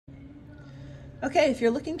Okay, if you're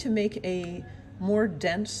looking to make a more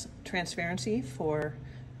dense transparency for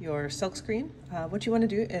your silk screen, what you want to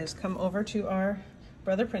do is come over to our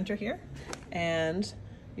Brother printer here, and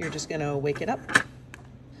you're just going to wake it up,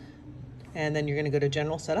 and then you're going to go to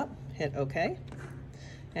General Setup, hit OK,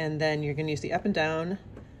 and then you're going to use the up and down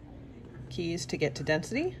keys to get to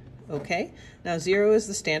density. Okay, now 0 is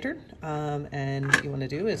the standard, and what you want to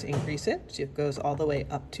do is increase it so it goes all the way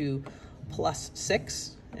up to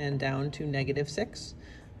 +6 and down to -6.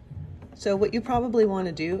 So what you probably want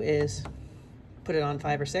to do is put it on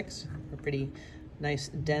 5 or 6, a pretty nice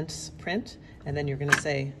dense print, and then you're going to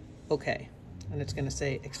say OK, and it's going to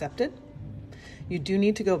say accepted. You do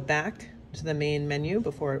need to go back to the main menu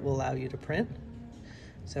before it will allow you to print.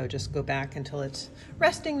 So just go back until it's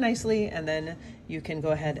resting nicely, and then you can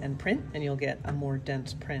go ahead and print, and you'll get a more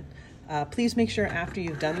dense print. Please make sure after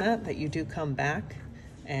you've done that you do come back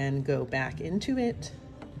and go back into it.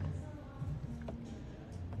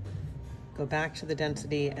 Go back to the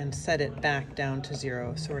density and set it back down to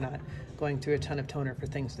 0 so we're not going through a ton of toner for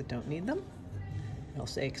things that don't need them. It'll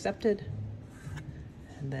say accepted,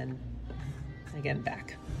 and then again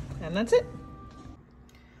back. And that's it.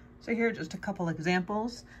 So here are just a couple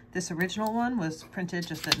examples. This original one was printed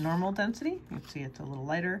just at normal density. You can see it's a little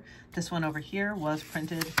lighter. This one over here was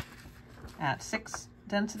printed at 6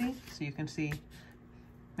 density, so you can see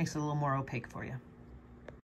makes it a little more opaque for you.